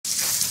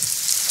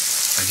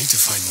I need to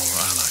find more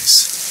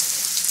allies.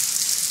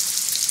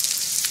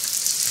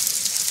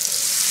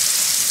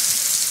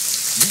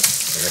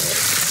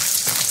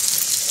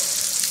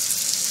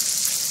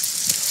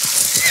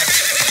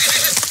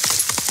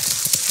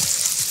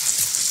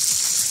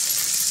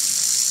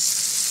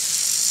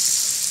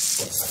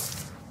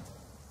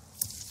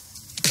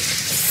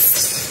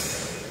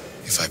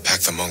 If I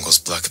pack the Mongols'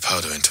 black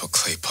powder into a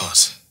clay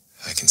pot,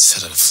 I can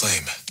set it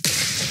aflame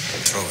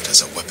and throw it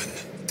as a weapon.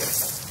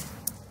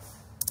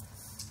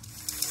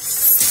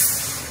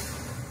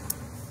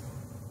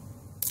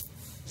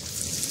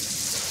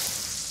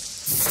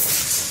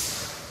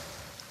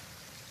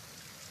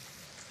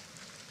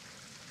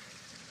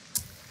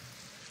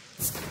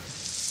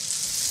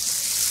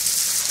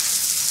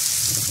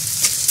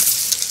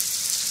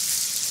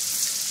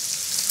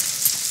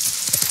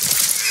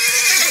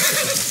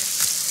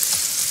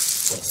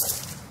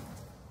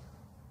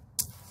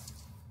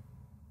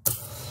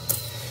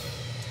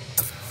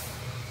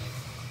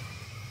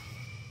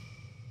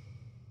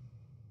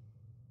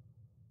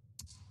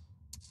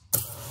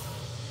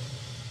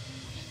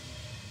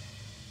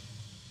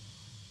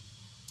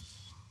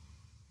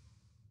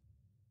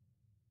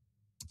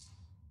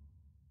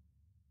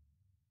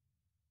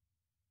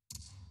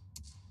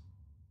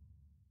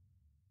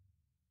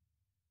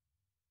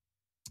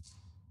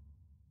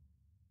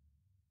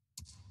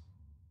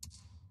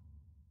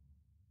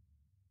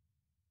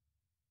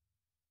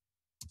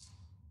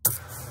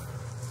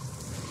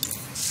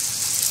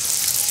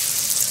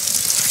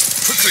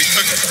 Quickly,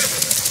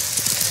 quickly!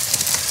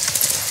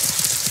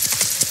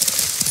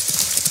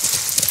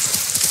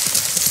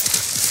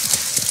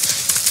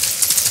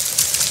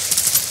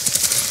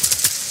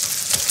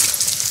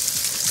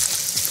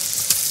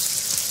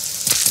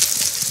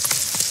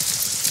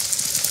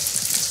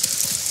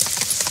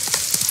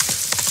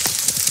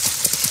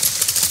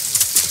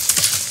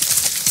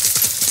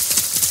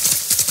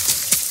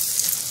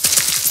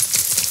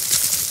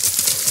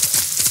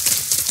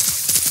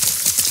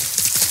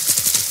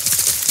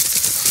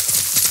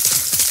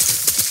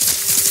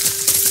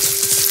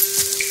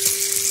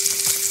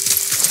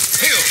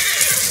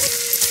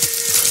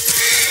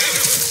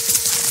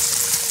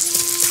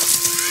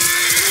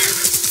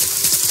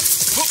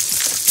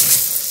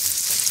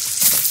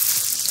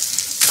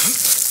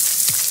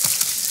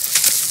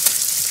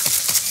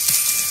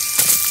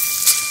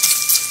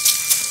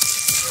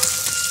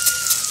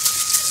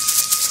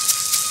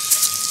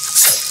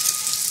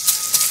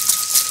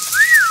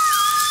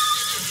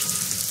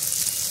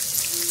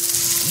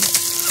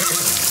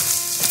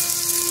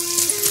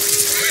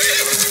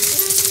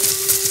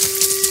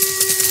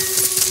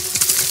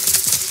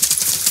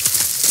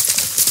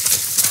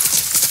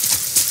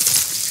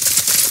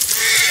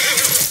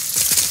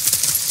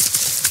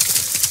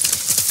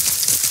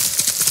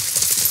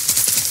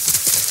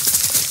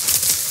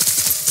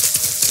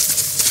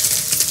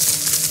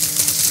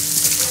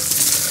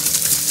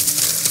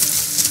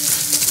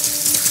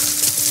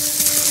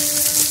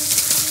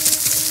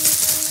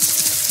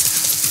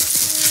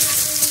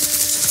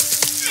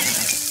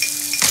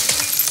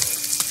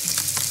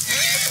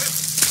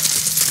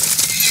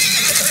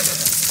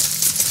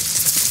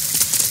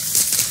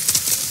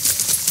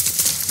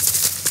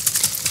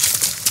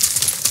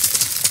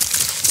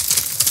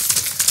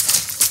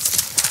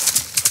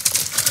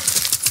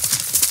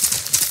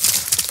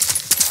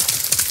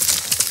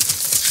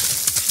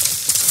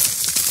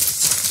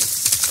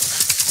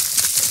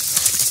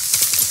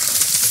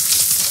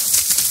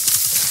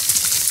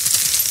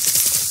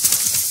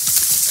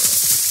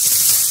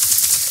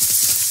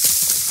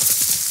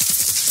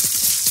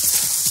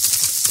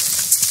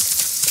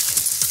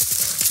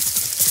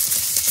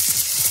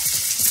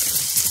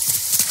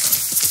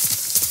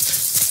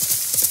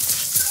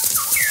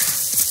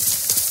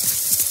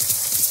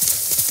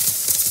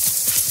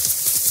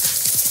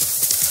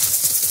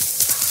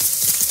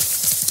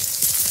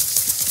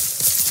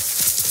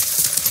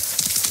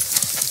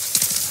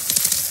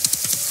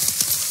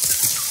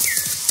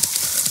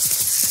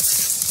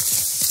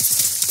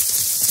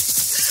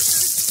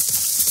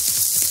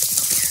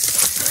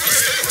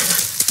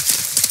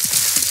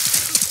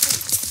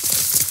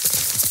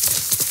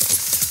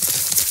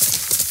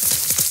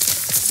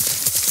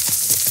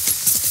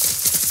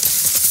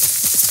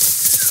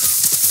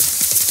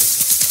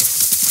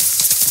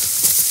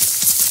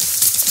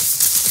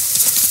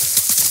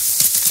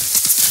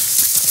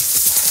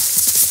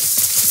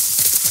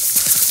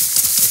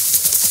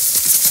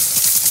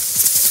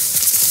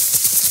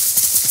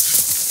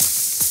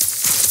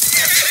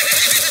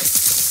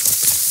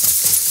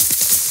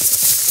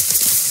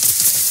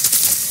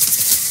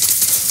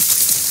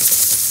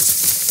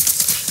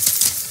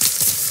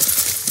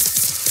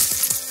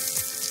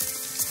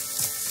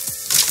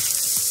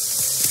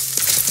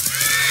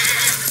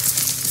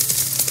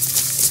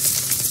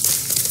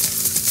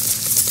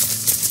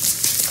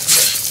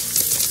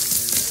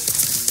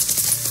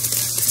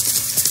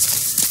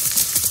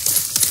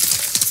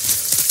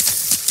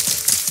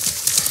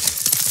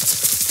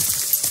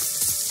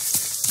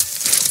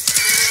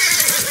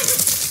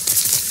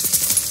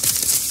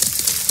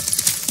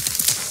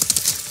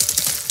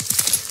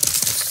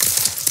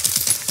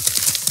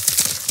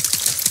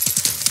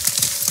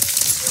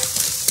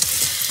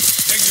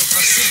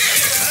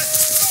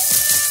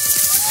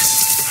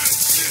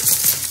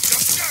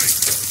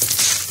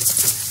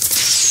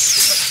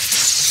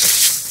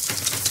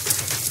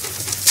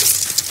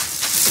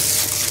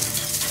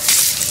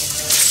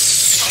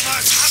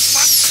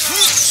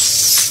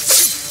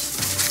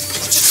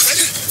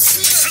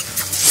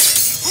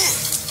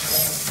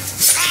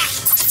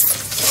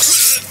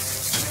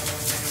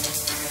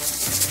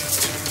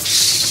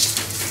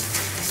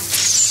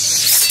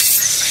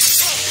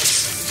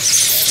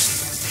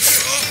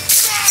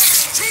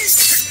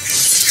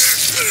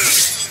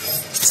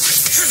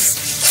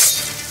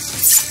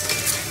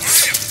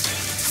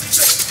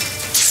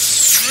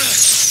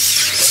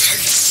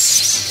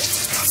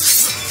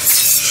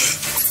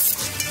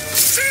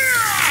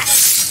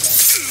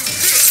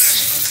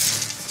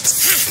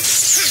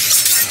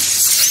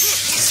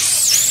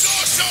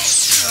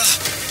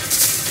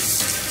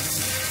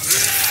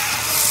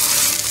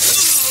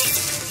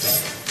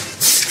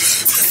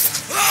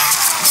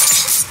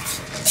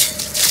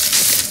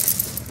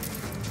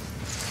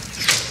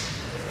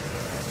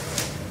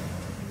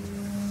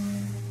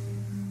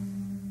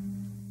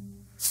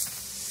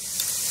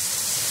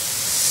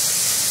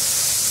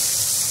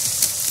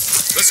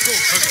 Let's go,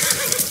 Kage.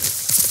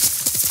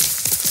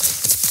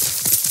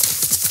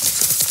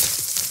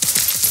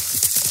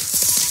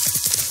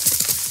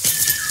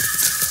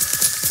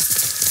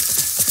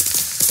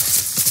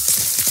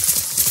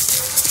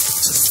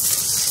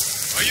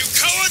 Are you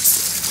cowards?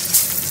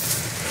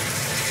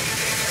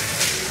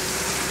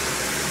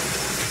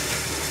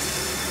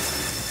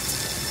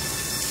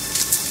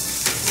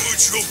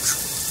 Buchuk,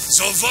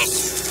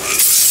 Salvaku.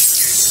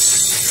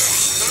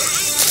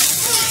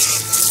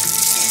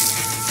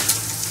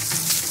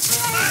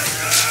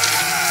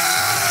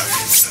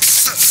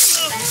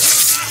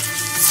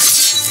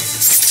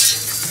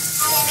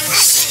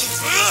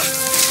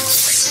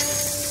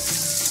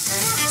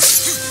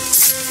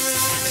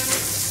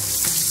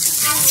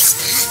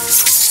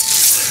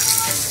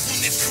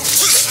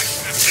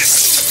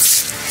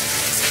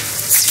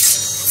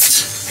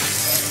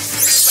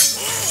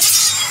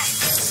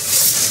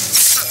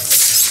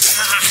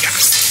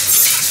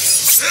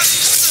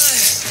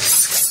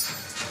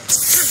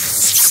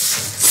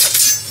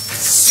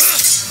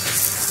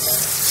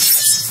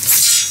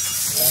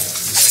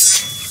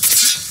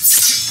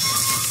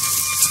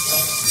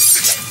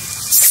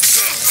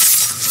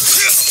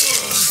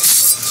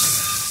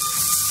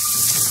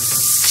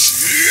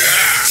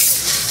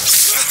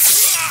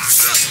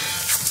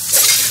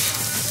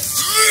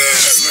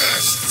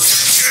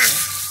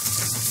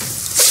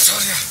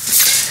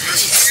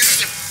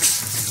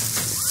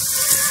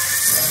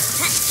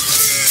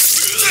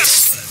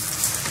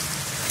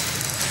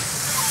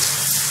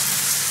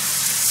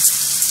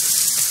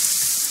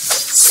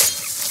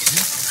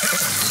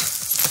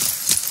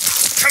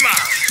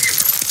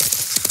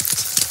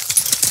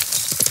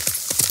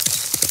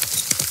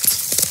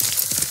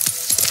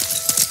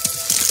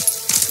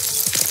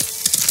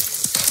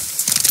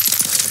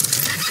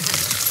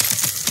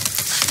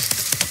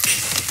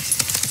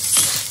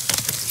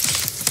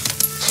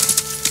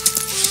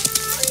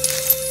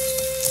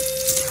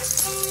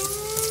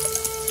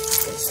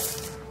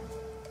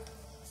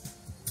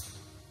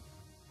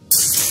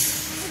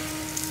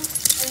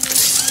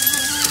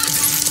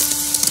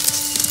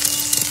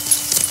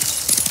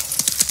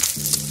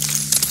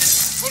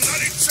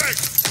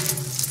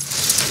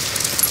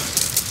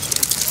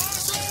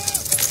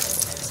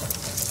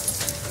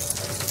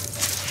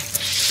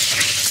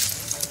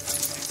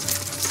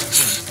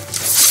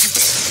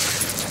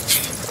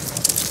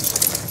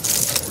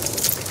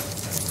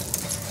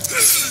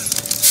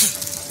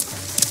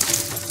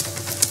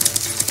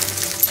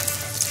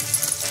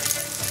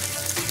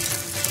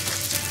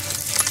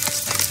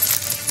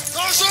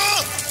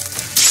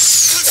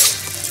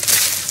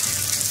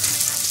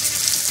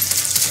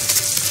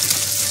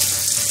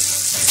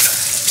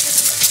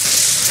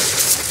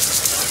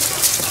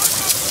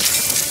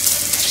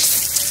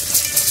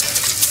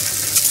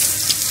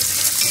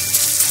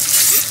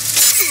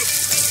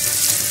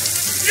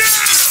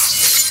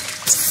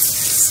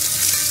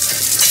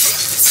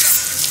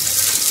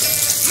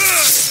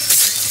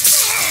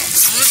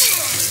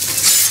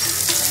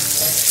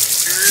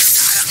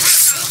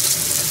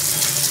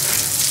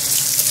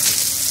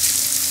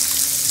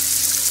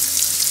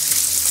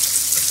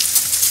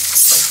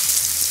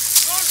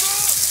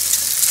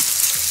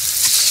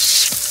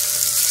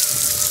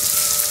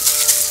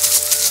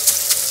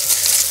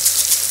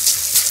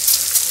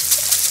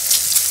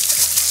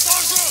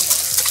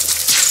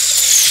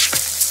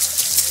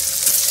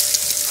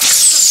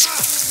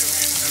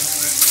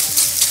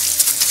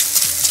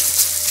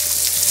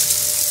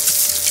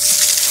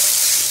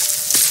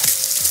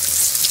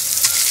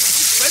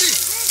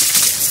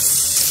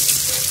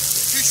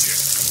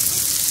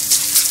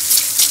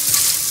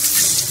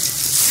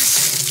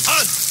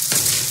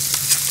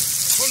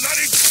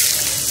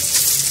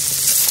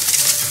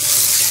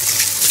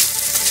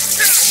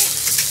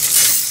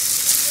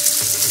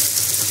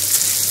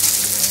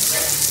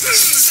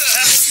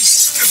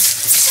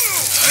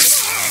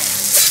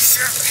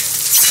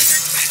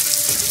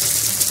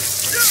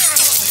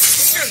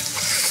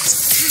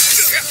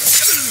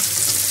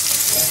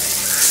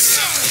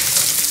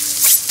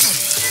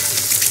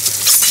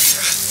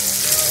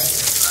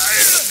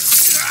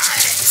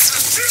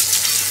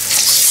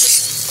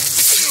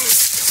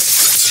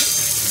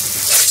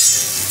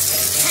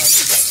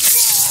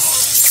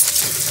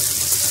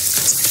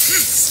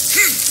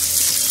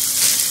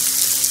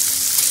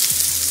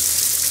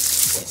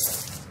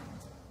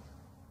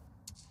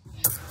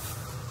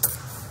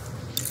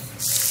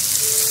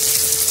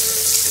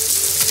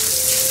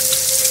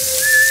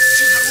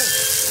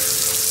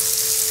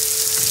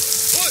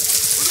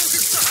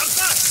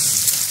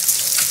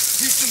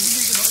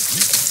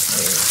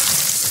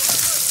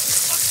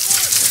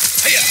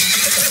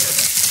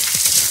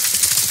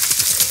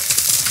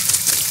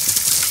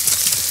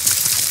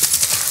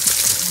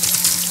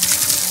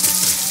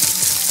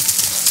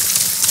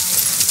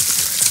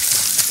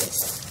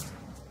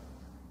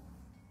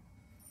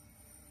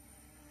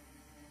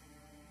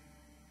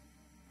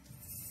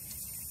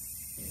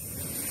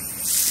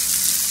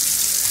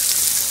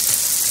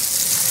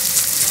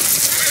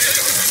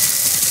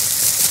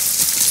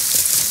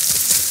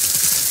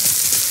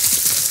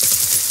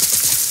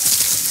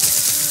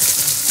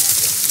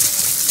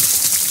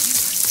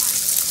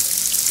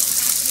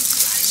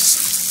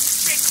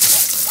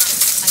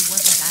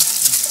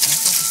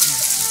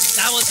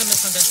 was a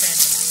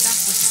misunderstanding. That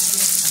was the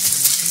source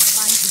supplement he's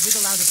trying to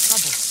wiggle out of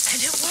trouble.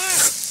 And it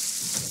worked.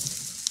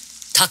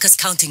 Taka's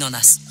counting on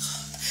us.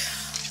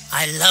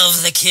 I love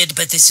the kid,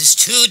 but this is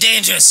too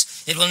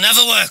dangerous. It will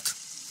never work.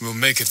 We'll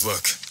make it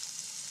work.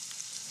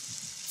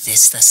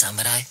 This the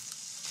samurai?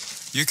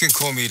 You can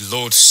call me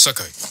Lord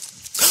Sakai.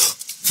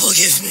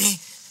 Forgive me,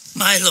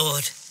 my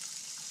lord.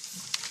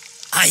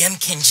 I am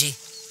Kenji,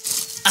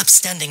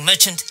 upstanding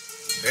merchant,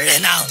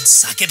 renowned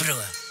sake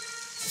brewer.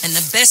 And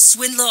the best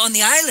swindler on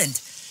the island.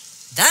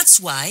 That's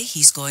why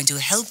he's going to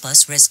help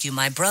us rescue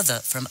my brother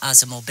from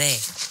Azamo Bay.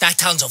 That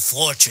town's a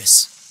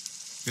fortress.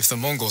 If the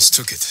Mongols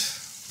took it,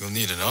 we'll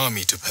need an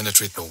army to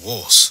penetrate the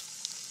walls.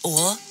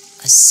 Or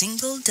a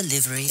single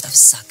delivery of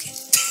sake.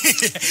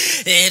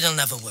 It'll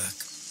never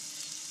work.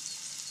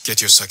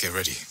 Get your sake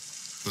ready.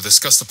 We'll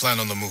discuss the plan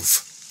on the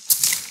move.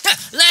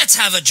 Let's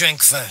have a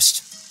drink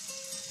first.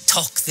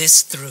 Talk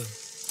this through.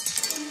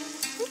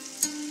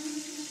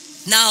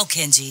 Now,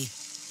 Kenji.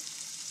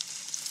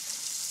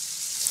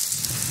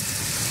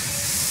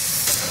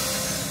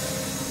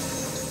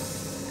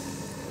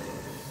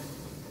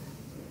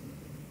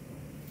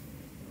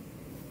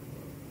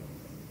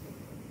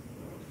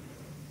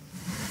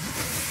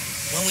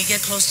 When we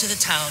get close to the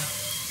town,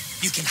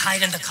 you can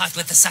hide in the cart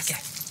with the sake.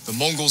 The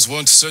Mongols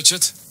won't search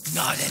it?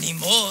 Not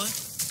anymore.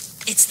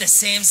 It's the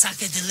same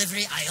sake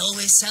delivery I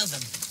always sell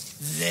them.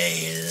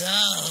 They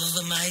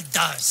love my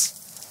dars.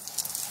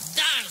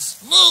 Dars,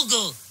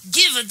 Mogul,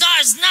 give a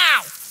dars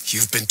now!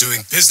 You've been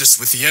doing business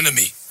with the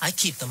enemy. I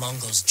keep the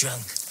Mongols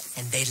drunk,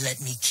 and they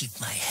let me keep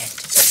my head.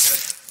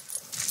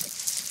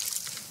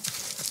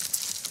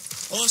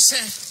 All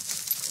set.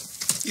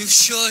 You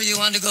sure you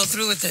want to go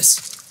through with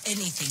this?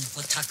 Anything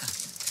for Taka.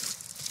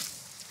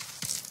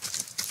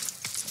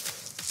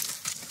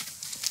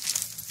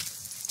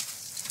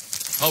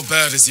 How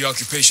bad is the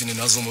occupation in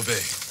Azamo Bay?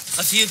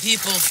 A few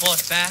people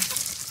fought back.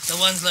 The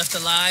ones left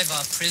alive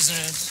are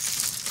prisoners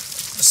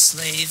or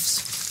slaves.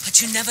 But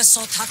you never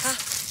saw Taka?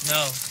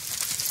 No.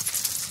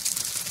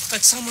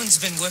 But someone's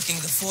been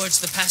working the forge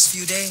the past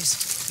few days.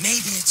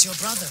 Maybe it's your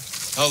brother.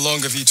 How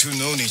long have you two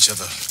known each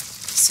other?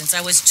 Since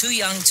I was too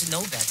young to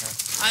know better.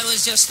 I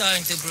was just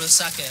starting to brew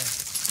sake.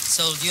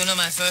 Sold Yuna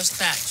my first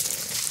batch.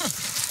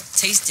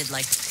 Tasted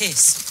like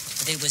piss,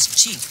 but it was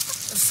cheap.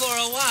 For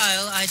a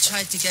while, I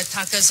tried to get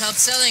Taka's help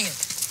selling it.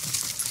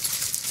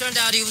 Turned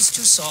out he was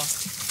too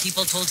soft.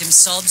 People told him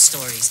sob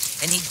stories,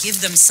 and he'd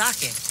give them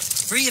sake,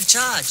 free of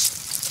charge.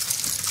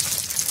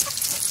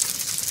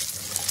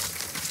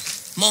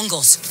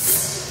 Mongols.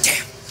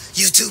 Damn,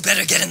 you two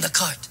better get in the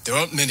cart. There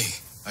aren't many.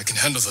 I can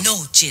handle them.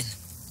 No, Jin.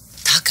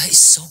 Taka is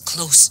so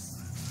close.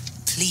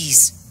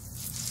 Please.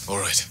 All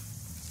right.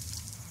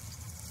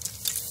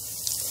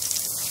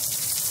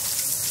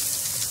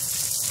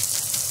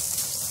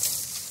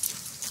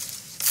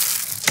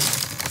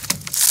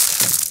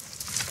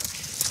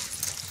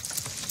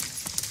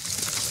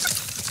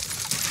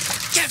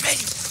 Get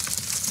ready.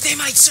 They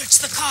might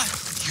search the cart.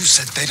 You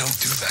said they don't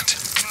do that.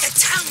 At the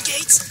town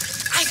gates.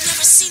 I've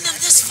never seen them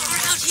this far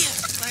out here.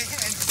 My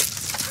hand.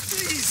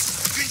 Please.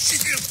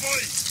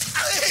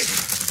 Hey!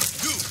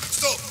 You,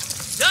 stop.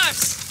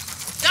 Dars!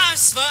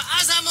 Dars for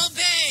Azamo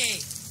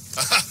Bay!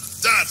 Aha,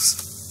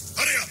 Dars.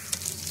 Hurry up.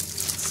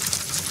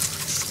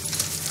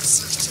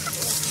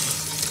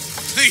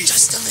 Please.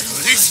 Just a little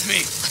Release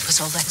me. What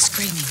was all that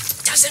screaming?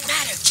 Doesn't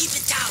matter. Keep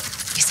it down.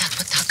 Is that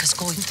what Taka's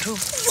going through?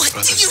 What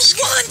do Brother's you a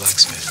skilled want?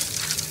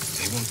 blacksmith.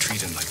 They won't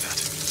treat him like that.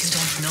 You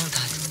don't know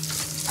that.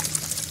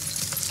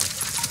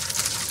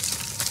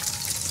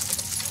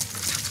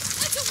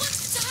 I don't want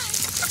to die.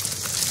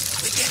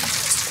 We're getting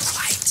close to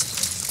quiet.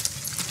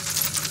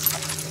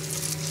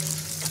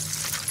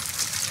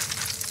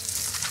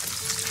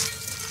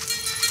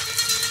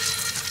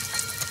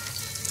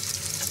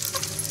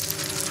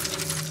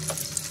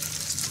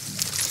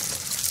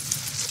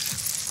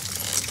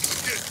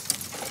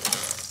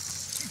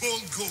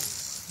 Mongo.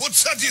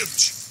 What's that,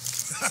 Dirch?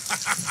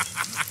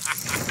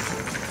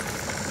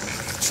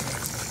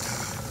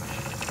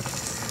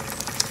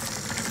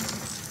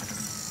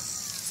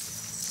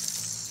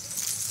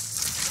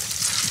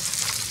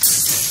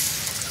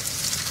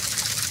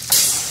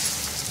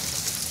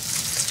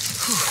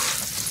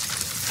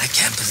 I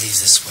can't believe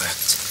this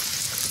worked.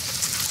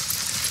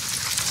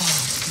 Oh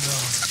no.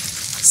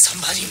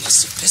 Somebody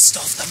must have pissed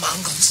off the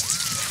Mongols.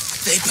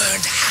 They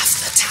burned half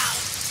the town.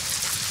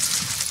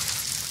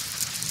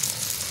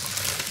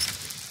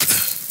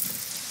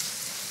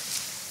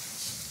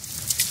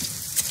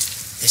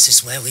 This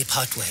is where we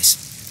part ways.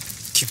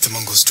 Keep the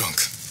Mongols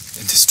drunk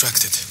and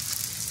distracted.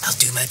 I'll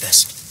do my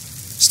best.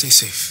 Stay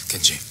safe,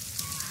 Kenji.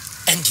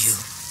 And you,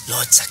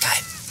 Lord Sakai.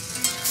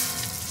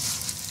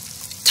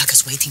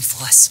 Taka's waiting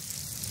for us.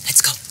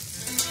 Let's go.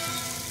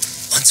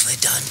 Once we're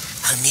done,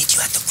 I'll meet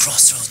you at the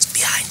crossroads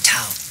behind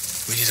town.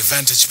 We need a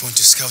vantage point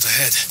to scout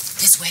ahead.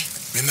 This way.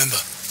 Remember,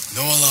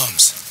 no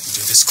alarms. We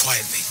do this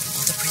quietly.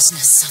 All the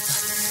prisoners suffer.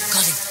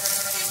 Got him.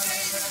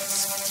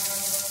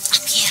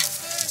 Up here.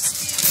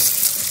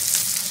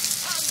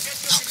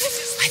 Look,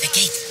 by the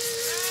gate.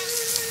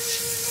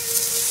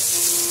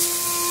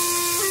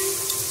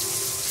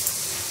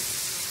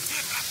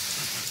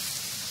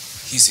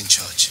 He's in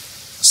charge.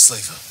 A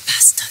slaver.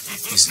 Bastard.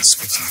 He's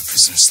inspecting the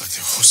prisoners like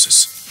they're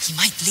horses. He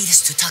might lead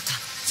us to Taka.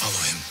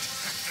 Follow him.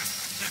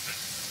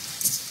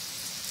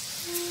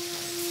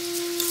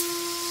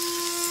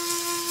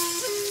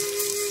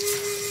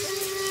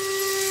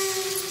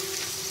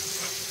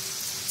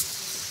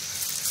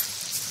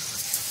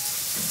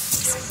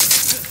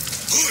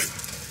 Hui!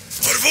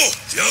 Arvo!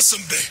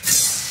 Jasem be!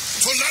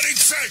 Tolarin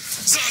Feng!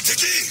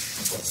 Zateki!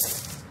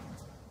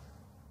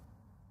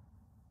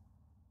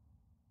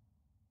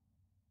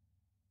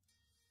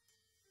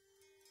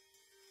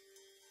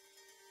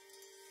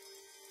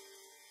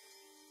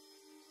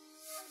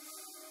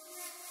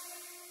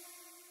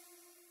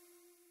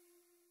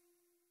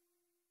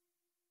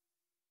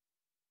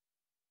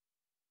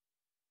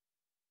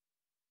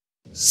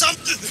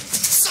 Something!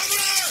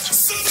 Samurai!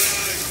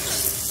 Samurai!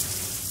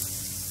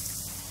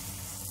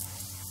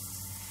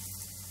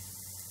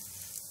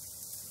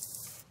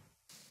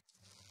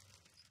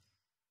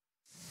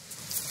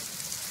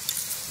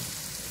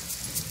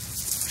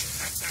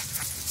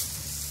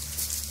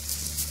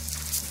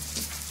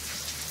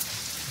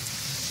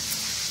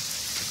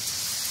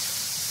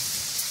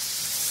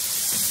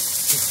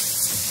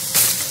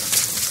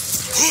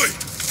 Hui!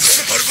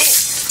 Arvo!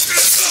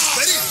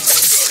 Ready!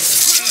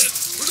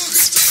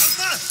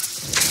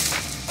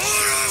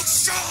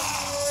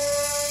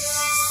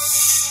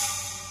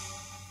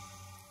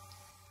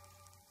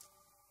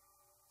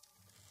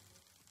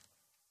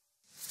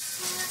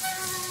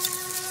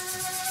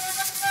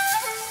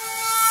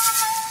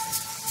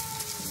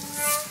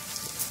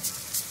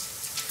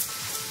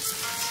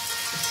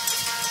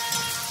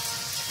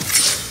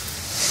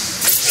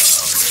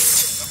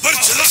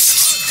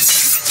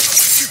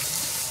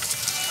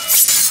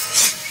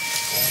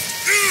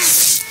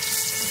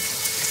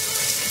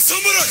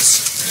 Samurais!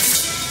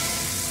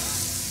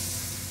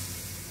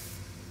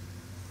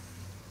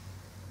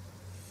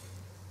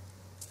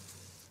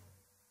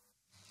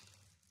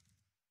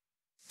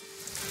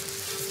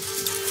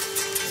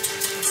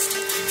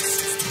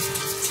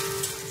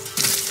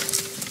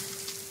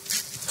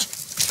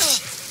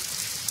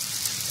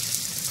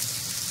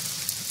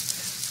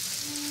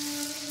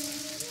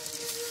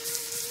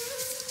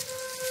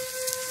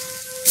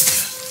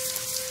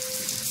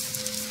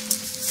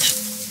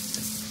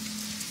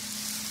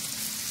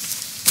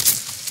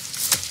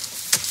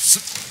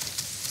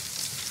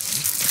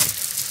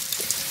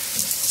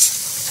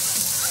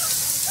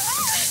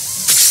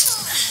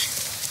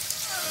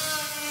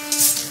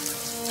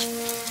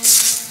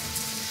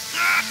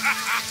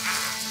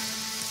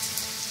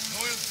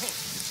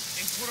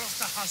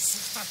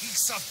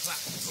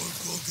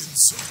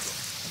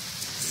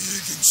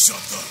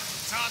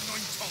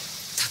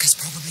 Taka's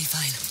probably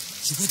fine.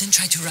 He wouldn't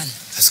try to run.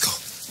 Let's go.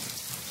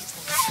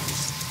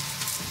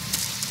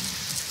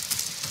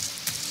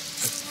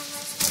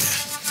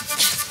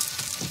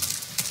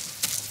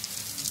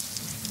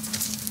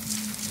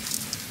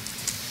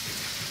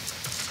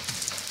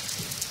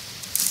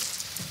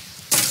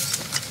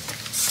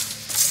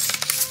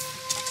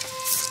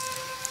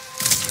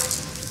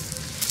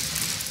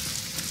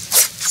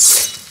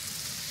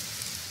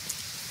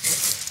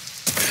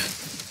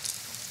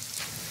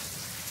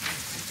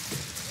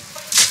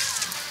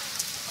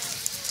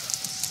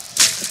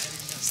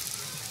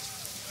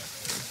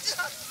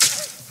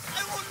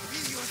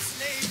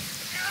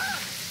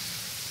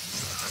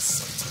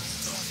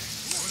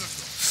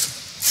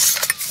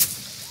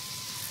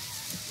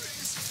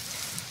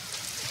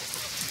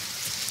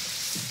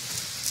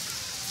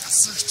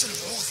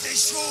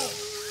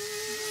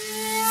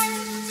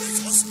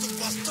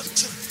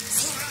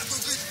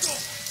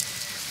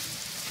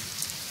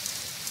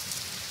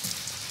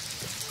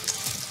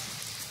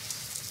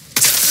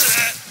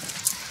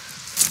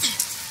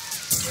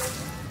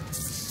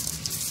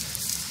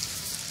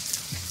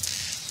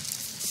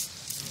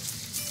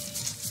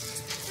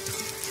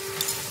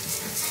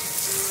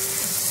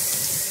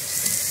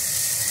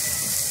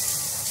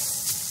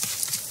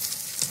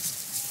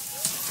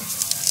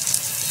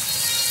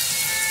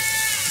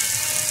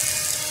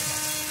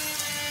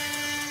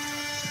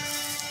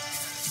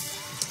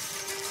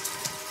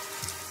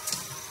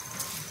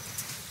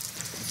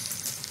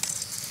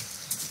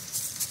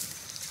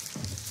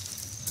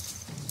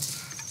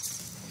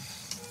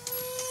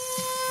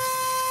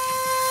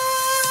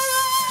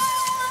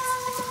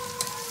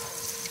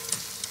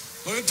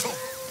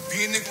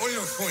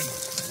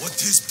 What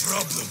is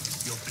problem?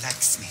 Your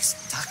blacksmith,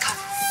 Taka.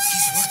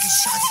 His work is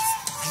shoddy.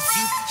 I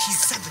think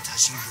he's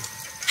sabotaging you.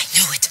 I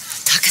know it.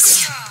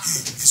 Taka's here.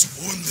 He is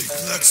only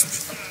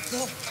blacksmith.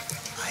 No,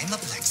 I'm a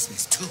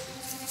blacksmith too.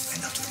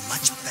 And I'll do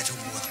much better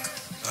work.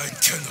 I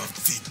cannot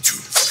feed two.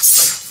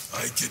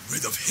 I get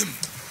rid of him.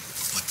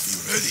 But be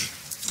ready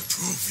to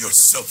prove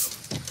yourself.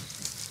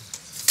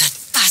 That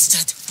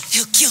bastard.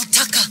 He'll kill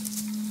Taka.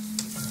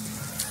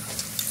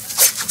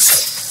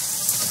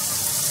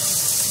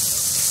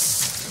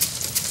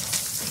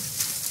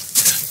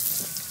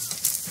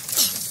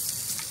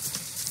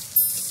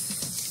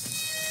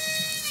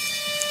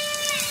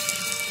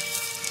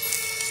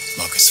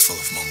 Full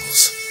of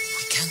Mongols.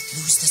 We can't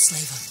lose the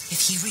slaver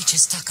if he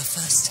reaches Taka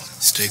first.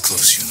 Stay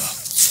close, Yuna.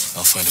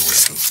 I'll find a way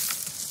through.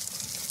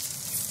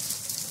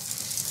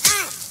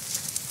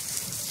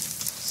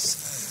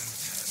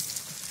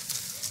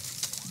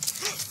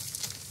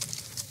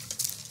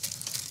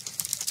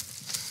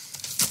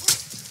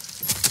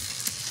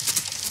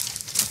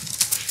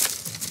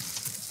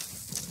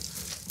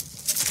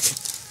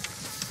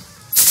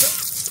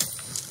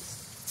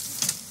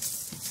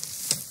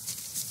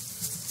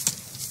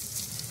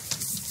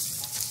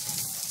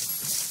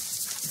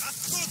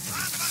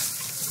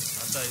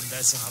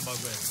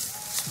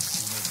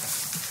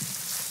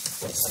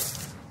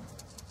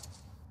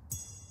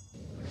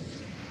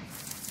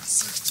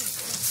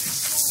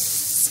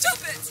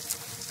 Stop it!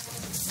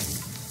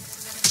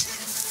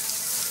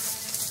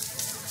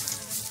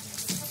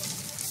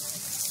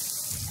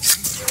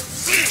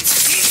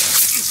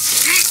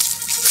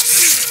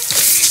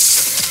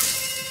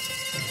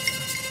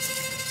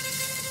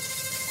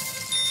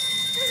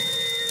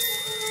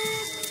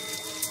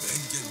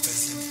 Vengan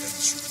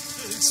desempeño.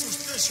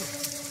 Exhortation.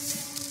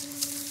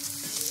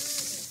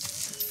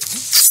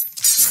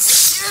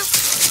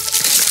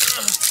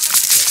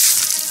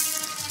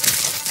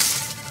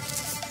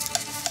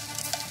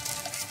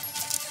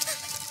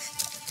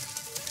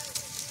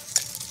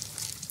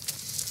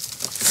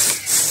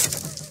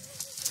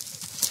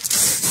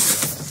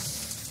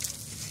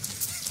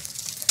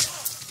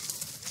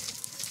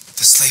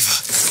 The slaver.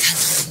 Can't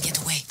let him get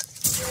away.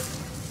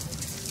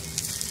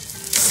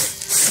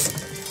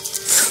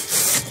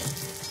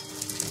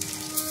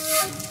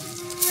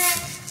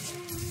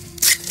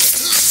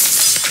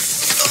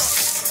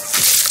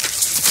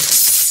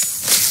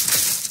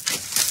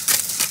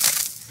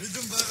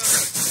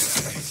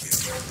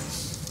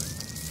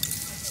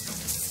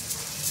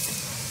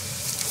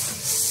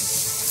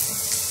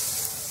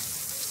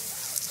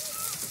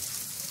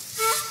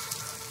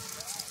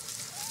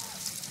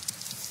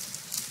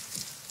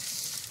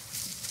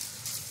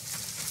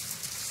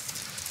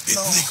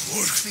 Bitnik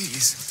work.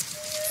 Please.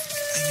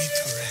 I need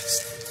to rest.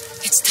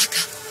 It's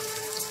Taka.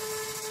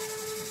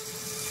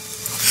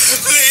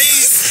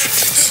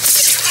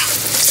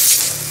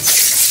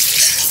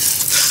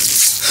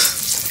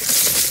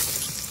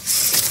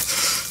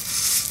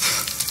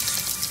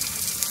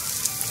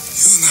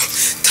 Yuna.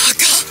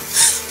 Taka!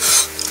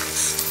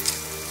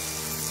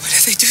 What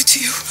did they do to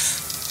you?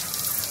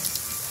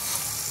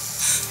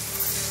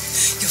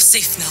 You're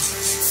safe now.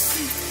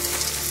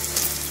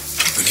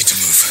 We need to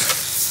move.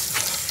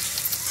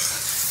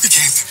 We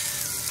can't.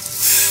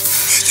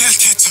 They'll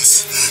catch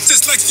us,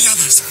 just like the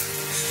others.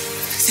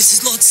 This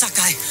is Lord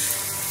Sakai.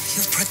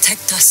 He'll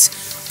protect us.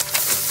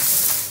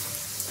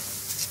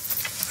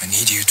 I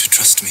need you to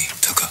trust me,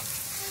 Taka.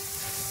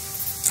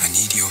 I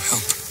need your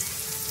help.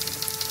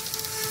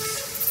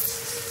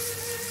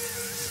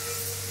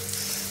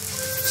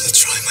 I'll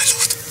try, my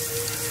lord.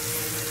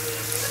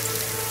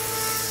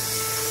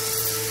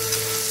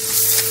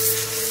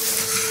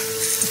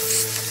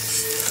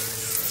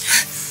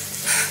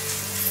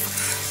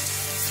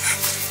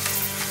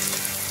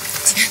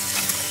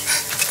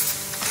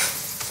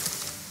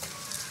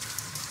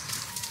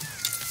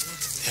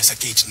 There's a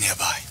gate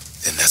nearby.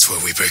 Then that's where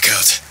we break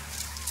out.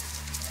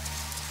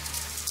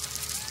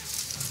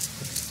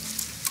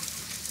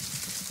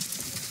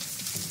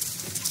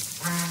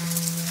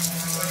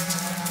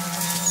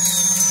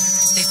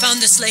 They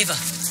found the slaver.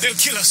 They'll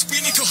kill us.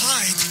 We need to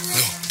hide.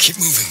 No, keep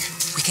moving.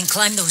 We can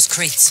climb those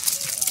crates.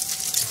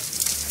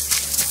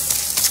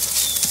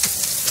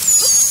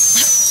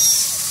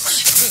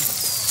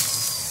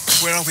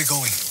 Where are we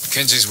going?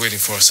 Kenji's waiting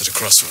for us at the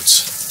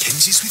crossroads.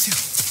 Kenji's with you?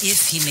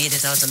 If he made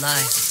it out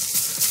alive.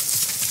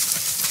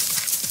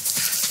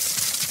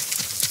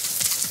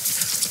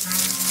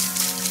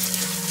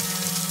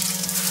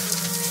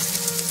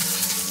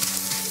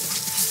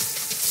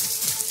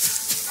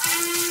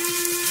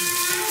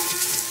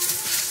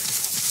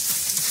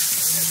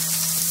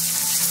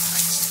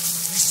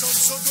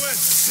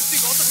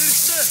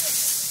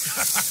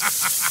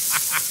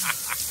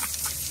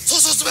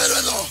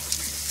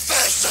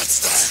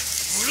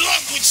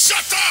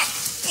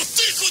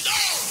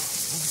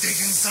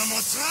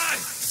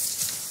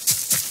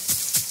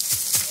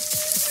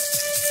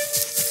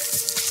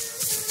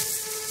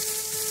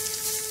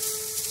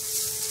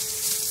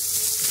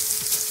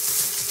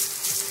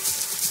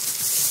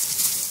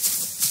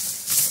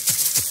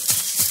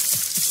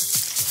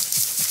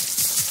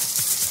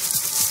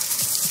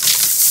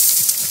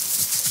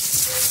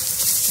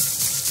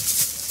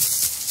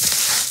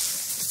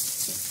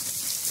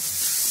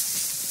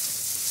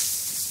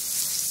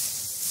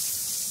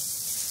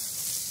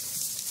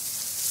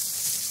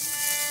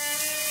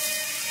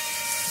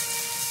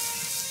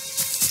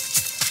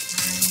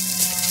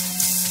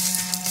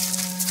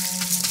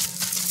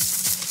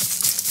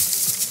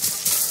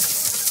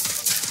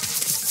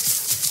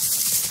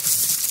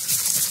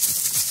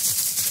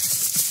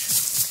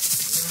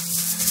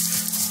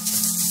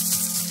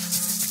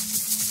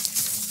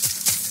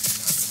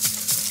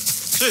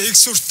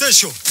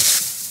 Exhortation.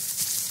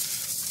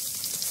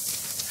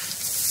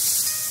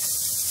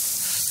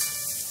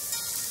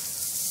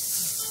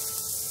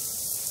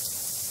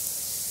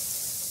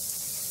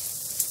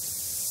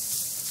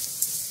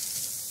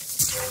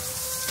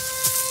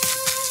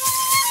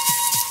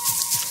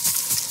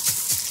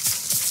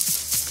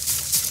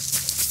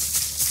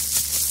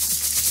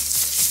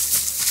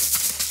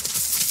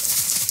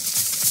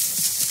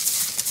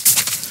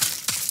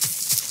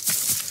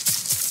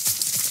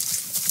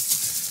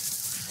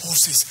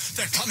 forces.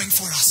 They're coming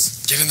for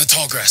us. Get in the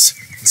tall grass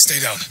and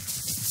stay down.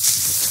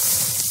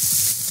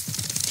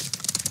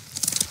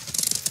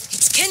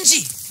 It's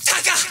Kenji!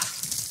 Taka!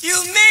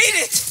 You made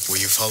it! Were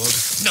you followed?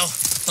 No,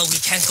 but we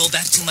can't go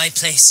back to my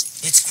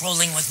place. It's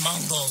crawling with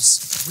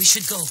Mongols. We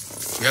should go.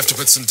 We have to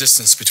put some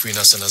distance between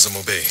us and Azamo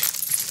Bay.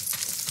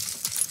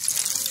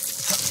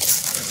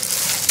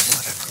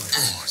 What a good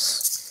horse.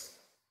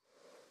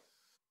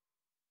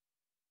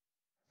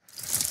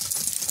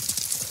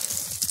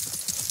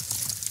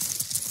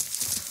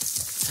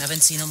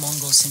 Haven't seen a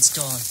Mongol since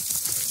dawn.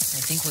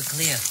 I think we're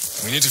clear.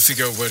 We need to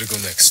figure out where to go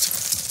next.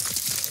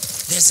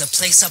 There's a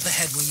place up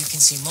ahead where you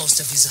can see most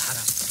of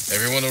Izuhara.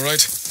 Everyone all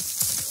right?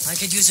 I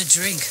could use a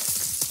drink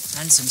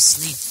and some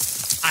sleep.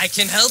 I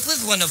can help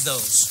with one of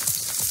those.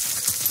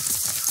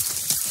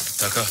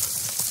 Taka,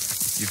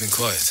 you've been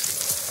quiet.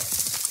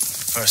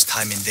 First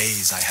time in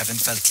days, I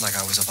haven't felt like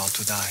I was about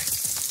to die.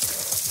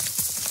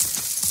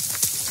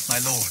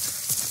 My lord,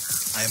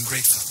 I am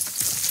grateful.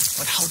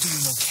 But how do you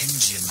know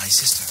Kenji and my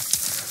sister?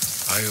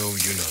 I owe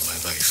Yuna my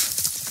life.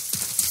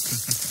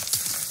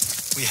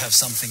 We have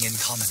something in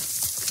common.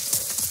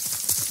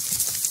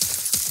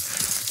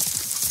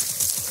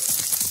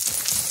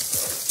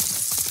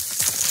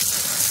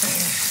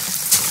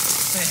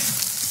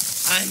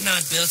 I'm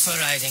not built for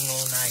riding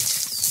all night.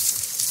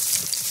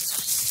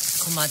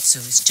 Komatsu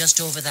is just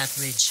over that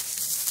ridge.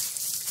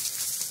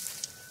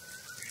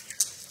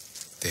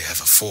 They have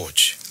a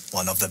forge.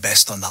 One of the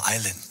best on the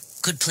island.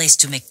 Good place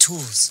to make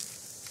tools.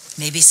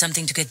 Maybe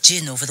something to get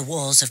Jin over the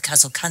walls of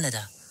Castle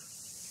Kaneda.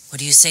 What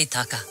do you say,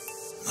 Taka?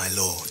 My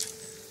lord,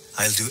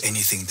 I'll do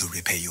anything to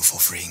repay you for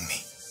freeing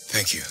me.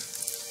 Thank you.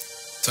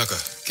 Taka,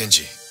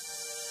 Kenji,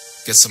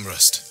 get some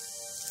rest.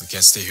 We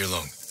can't stay here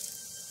long.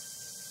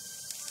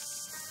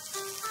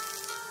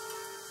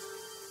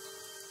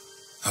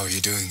 How are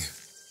you doing?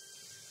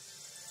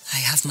 I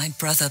have my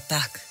brother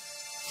back.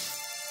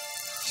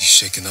 He's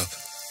shaken up.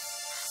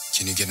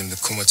 Can you get him to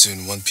Komatsu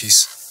in one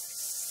piece?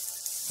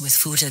 With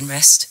food and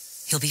rest,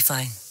 he'll be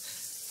fine.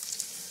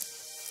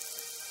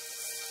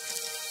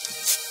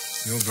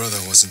 Your brother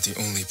wasn't the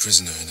only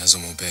prisoner in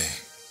Azamo Bay.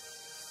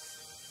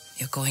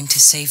 You're going to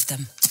save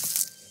them.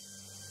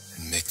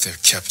 And make their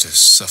captors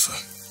suffer.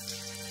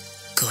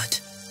 Good.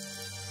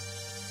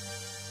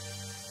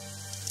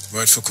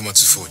 Ride for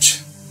Komatsu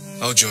Forge.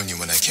 I'll join you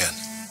when I can.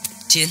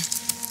 Jin,